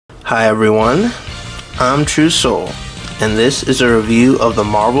Hi everyone, I'm True Soul, and this is a review of the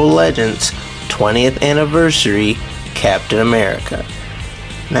Marvel Legends 20th Anniversary Captain America.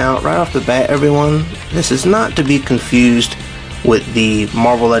 Now, right off the bat everyone, this is not to be confused with the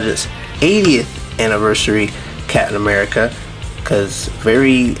Marvel Legends 80th Anniversary Captain America, because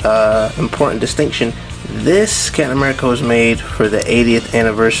very important distinction, this Captain America was made for the 80th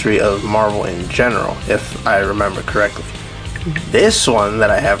anniversary of Marvel in general, if I remember correctly. This one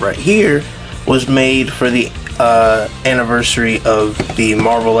that I have right here was made for the anniversary of the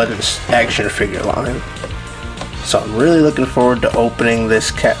Marvel Legends action figure line. So I'm really looking forward to opening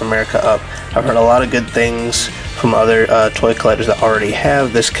this Captain America up. I've heard a lot of good things from other toy collectors that already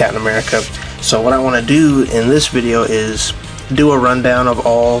have this Captain America. So what I want to do in this video is do a rundown of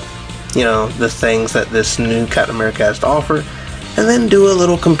all, the things that this new Captain America has to offer, and then do a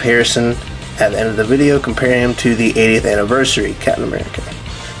little comparison at the end of the video, comparing him to the 80th anniversary Captain America.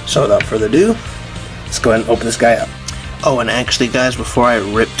 So without further ado, let's go ahead and open this guy up. Oh, and actually guys, before I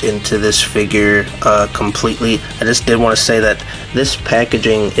ripped into this figure completely, I just did want to say that this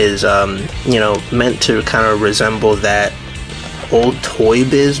packaging is, meant to kind of resemble that old Toy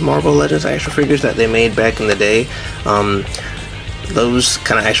Biz Marvel Legends action figures that they made back in the day. Those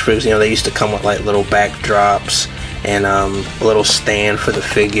kind of action figures, they used to come with like little backdrops and a little stand for the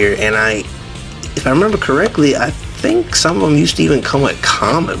figure. And if I remember correctly, I think some of them used to even come with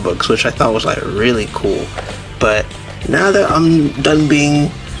comic books, which I thought was like really cool. But now that I'm done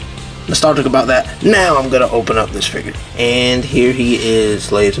being nostalgic about that, now I'm gonna open up this figure. And here he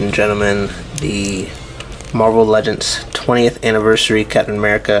is, ladies and gentlemen, the Marvel Legends 20th Anniversary Captain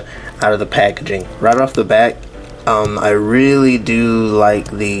America out of the packaging. Right off the bat, I really do like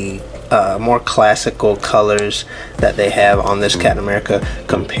the more classical colors that they have on this Captain America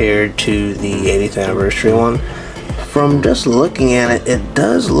compared to the 80th anniversary one. From just looking at it, it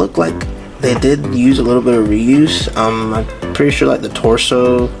does look like they did use a little bit of reuse. I'm pretty sure like the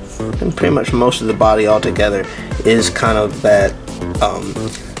torso and pretty much most of the body altogether is kind of that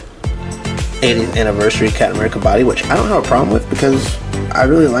 80th anniversary Captain America body, which I don't have a problem with because I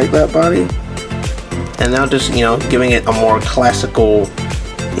really like that body. And now just, giving it a more classical,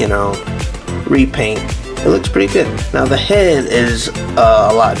 repaint, it looks pretty good. Now the head is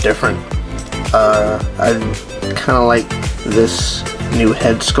a lot different. I kind of like this new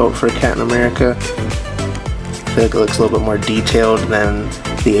head sculpt for Captain America. I feel like it looks a little bit more detailed than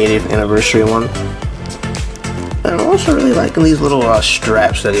the 80th anniversary one. And I'm also really liking these little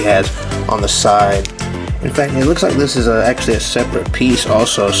straps that he has on the side. In fact, it looks like this is actually a separate piece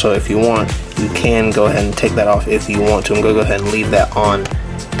also, so if you want, you can go ahead and take that off if you want to. I'm going to go ahead and leave that on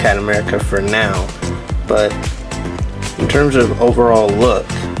Captain America for now. But in terms of overall look,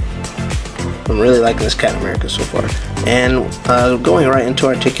 I'm really liking this Captain America so far. And going right into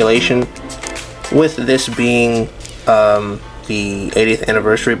articulation, with this being the 80th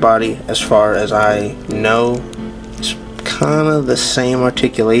anniversary body, as far as I know, it's kind of the same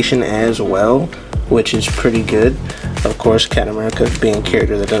articulation as well, which is pretty good. Of course, Captain America being a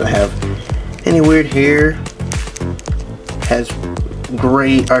character that doesn't have any weird hair, has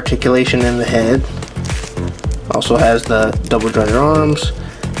great articulation in the head, also has the double jointed arms.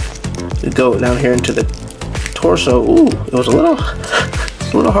 We go down here into the torso. Ooh, it was a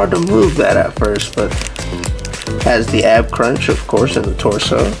little hard to move that at first, but has the ab crunch, of course, in the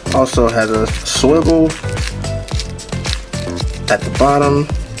torso. Also has a swivel at the bottom.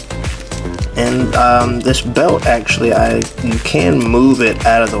 And this belt, actually, you can move it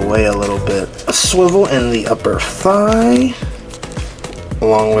out of the way a little bit. A swivel in the upper thigh,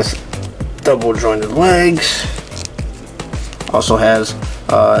 along with double jointed legs. Also has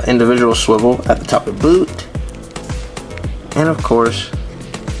individual swivel at the top of the boot. And of course,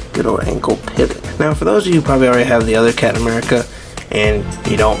 good old ankle pivot. Now, for those of you who probably already have the other Captain America and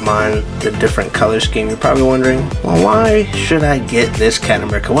you don't mind the different color scheme, you're probably wondering, well, why should I get this Captain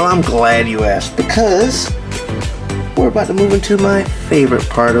America? Well, I'm glad you asked, because we're about to move into my favorite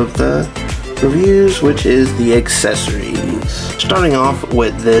part of the reviews, which is the accessories. Starting off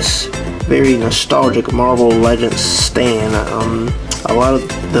with this very nostalgic Marvel Legends stand. A lot of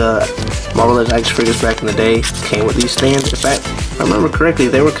the Marvel Legends action figures back in the day came with these stands. In fact, if I remember correctly,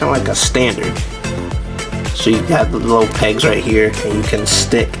 they were kind of like a standard. So you have the little pegs right here, and you can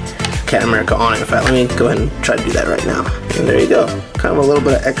stick Captain America on it. In fact, let me go ahead and try to do that right now. And there you go. Kind of a little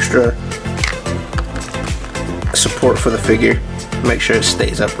bit of extra support for the figure. Make sure it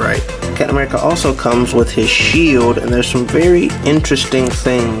stays upright. Captain America also comes with his shield, and there's some very interesting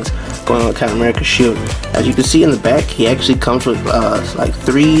things going on with Captain America's shield. As you can see in the back, he actually comes with like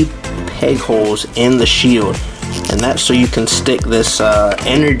 3 peg holes in the shield. and that's so you can stick this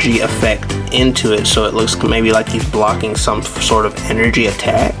energy effect into it, so it looks maybe like he's blocking some sort of energy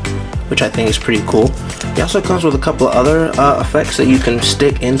attack, which I think is pretty cool. He also comes with a couple of other effects that you can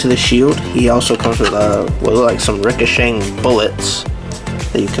stick into the shield. He also comes with what look like some ricocheting bullets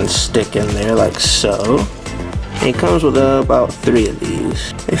that you can stick in there like so. And he comes with about 3 of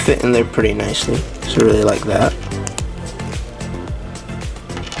these. They fit in there pretty nicely, so I really like that.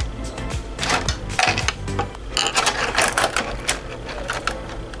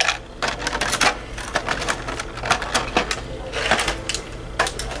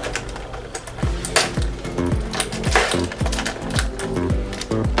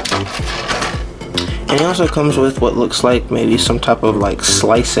 And it also comes with what looks like maybe some type of like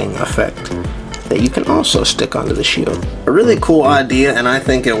slicing effect that you can also stick onto the shield. A really cool idea, and I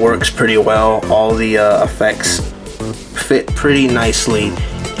think it works pretty well. All the effects fit pretty nicely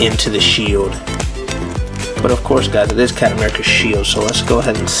into the shield. But of course, guys, it is Captain America's shield, so let's go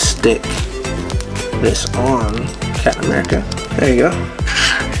ahead and stick this on Captain America. There you go.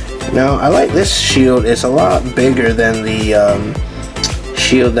 Now, I like this shield. It's a lot bigger than the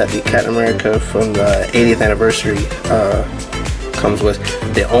shield that the Captain America from the 80th anniversary comes with.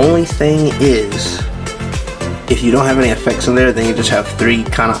 The only thing is, if you don't have any effects in there, then you just have 3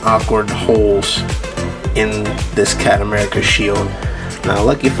 kind of awkward holes in this Captain America shield. Now,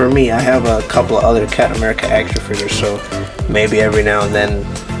 lucky for me, I have a couple of other Captain America action figures, so maybe every now and then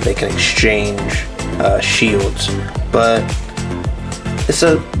they can exchange shields. But it's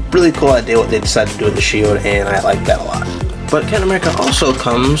a really cool idea what they decided to do with the shield, and I like that a lot. But Captain America also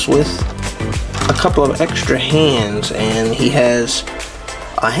comes with a couple of extra hands, and he has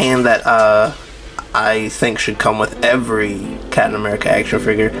a hand that I think should come with every Captain America action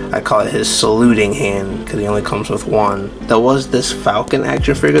figure. I call it his saluting hand because he only comes with 1. There was this Falcon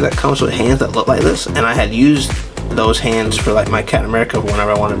action figure that comes with hands that look like this, and I had used those hands for like my Captain America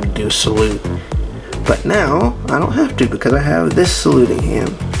whenever I wanted to do salute. But now I don't have to because I have this saluting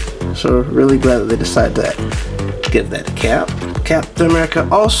hand. So really glad that they decided to give that to Cap. Captain America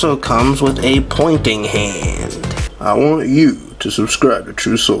also comes with a pointing hand. I want you to subscribe to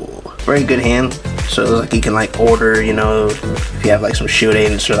True Soul. Very good hand. So it looks like you can like order, you know, if you have like some shield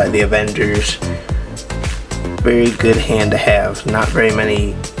agents or like the Avengers. Very good hand to have. Not very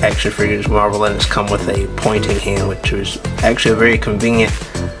many action figures, Marvel Legends, come with a pointing hand, which is actually a very convenient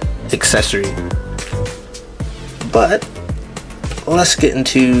accessory. But let's get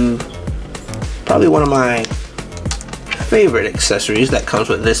into probably one of my favorite accessories that comes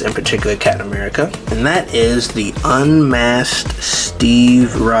with this in particular Captain America, and that is the unmasked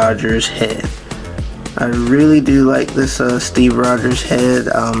Steve Rogers head. I really do like this Steve Rogers head.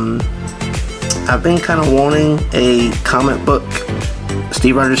 I've been kind of wanting a comic book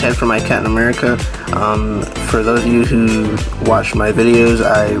Steve Rogers head for my Captain America. For those of you who watched my videos,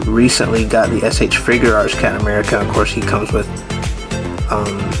 I recently got the SH Figure Arts Captain America. Of course, he comes with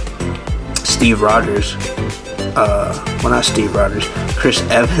Steve Rogers. Well, not Steve Rogers, Chris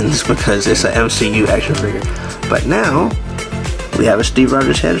Evans, because it's an MCU action figure. But now we have a Steve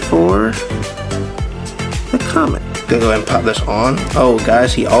Rogers head for the comic. Gonna go ahead and pop this on. Oh,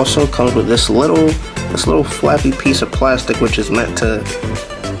 guys, he also comes with this little flappy piece of plastic, which is meant to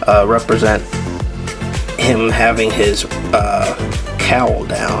represent him having his cowl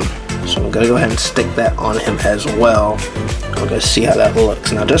down. So I'm gonna go ahead and stick that on him as well. I'm gonna see how that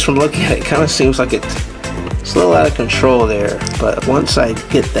looks. Now, just from looking at it, it kind of seems like it's a little out of control there, but once I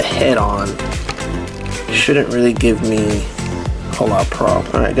get the head on, it shouldn't really give me a whole lot of problem.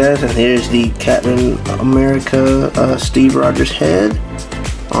 Alright, guys, and here's the Captain America Steve Rogers head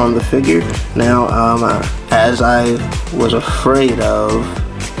on the figure. Now, as I was afraid of,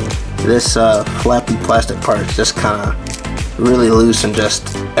 this flappy plastic part is just kind of really loose and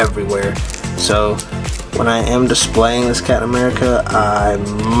just everywhere. So when I am displaying this Captain America, I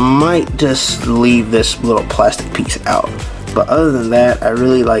might just leave this little plastic piece out. But other than that, I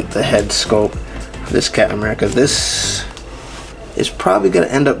really like the head sculpt for this Captain America. This is probably going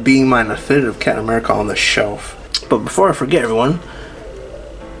to end up being my definitive Captain America on the shelf. But before I forget, everyone,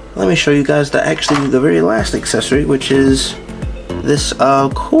 let me show you guys the very last accessory, which is this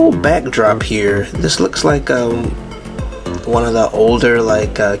cool backdrop here. This looks like one of the older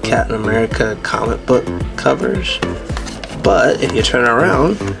Captain America comic book covers, but if you turn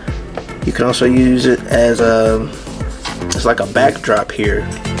around, you can also use it as it's like a backdrop here,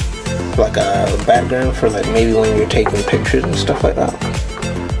 like a background for like maybe when you're taking pictures and stuff like that.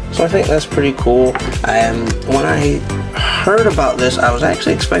 So I think that's pretty cool. When I heard about this, I was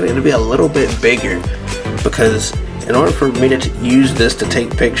actually expecting it to be a little bit bigger, because in order for me to use this to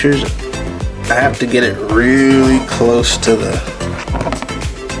take pictures, I have to get it really close to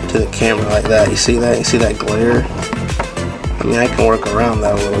the camera like that. You see that? You see that glare? I mean, I can work around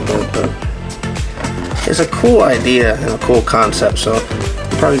that a little bit, but it's a cool idea and a cool concept, so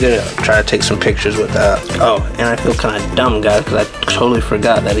I'm probably gonna try to take some pictures with that. Oh, and I feel kind of dumb, guys, because I totally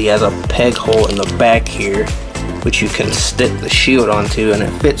forgot that he has a peg hole in the back here, which you can stick the shield onto, and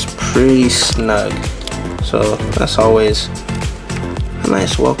it fits pretty snug. So that's always a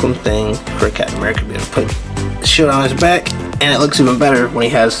nice welcome thing for Captain America to be able to put the shield on his back, and it looks even better when he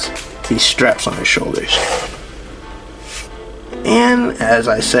has these straps on his shoulders. And as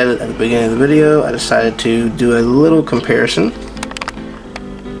I said at the beginning of the video, I decided to do a little comparison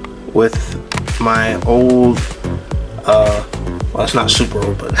with my old, well, it's not super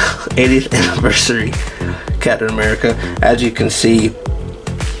old, but 80th anniversary Captain America. As you can see,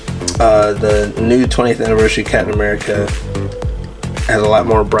 the new 20th anniversary Captain America has a lot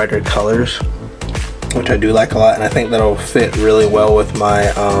more brighter colors, which I do like a lot, and I think that'll fit really well with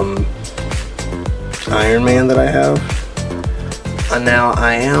my Iron Man that I have. Now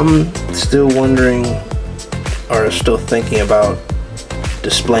I am still wondering, or still thinking about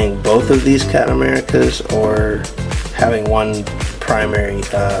displaying both of these Captain Americas, or having one primary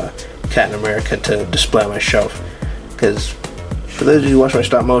Captain America to display on my shelf. Because for those of you who watch my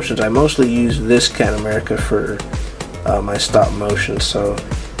stop motions, I mostly use this Captain America for my stop motion, so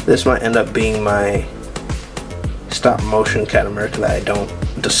this might end up being my stop motion Captain America that I don't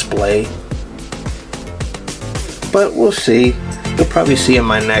display. But we'll see. You'll probably see in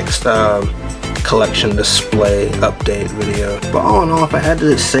my next collection display update video. But all in all, if I had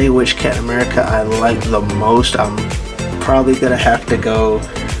to say which Captain America I like the most, I'm probably gonna have to go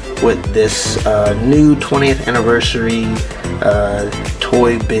with this new 20th anniversary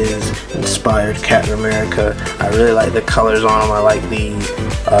Toy Biz inspired Captain America. I really like the colors on him. I like the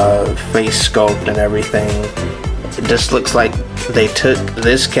face sculpt and everything. It just looks like they took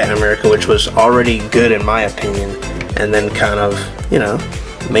this Captain America, which was already good in my opinion, and then kind of, you know,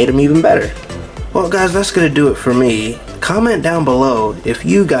 made him even better. Well guys, that's gonna do it for me. Comment down below if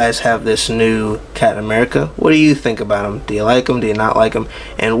you guys have this new Captain America. What do you think about him? Do you like him? Do you not like him?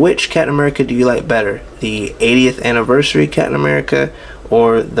 And which Captain America do you like better? The 80th anniversary Captain America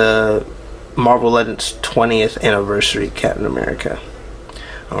or the Marvel Legends 20th anniversary Captain America?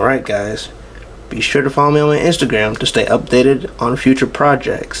 Alright guys, be sure to follow me on my Instagram to stay updated on future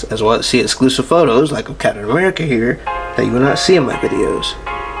projects, as well as see exclusive photos like of Captain America here that you will not see in my videos.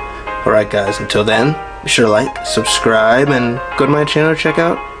 Alright guys, until then, be sure to like, subscribe, and go to my channel to check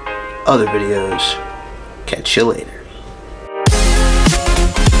out other videos. Catch you later.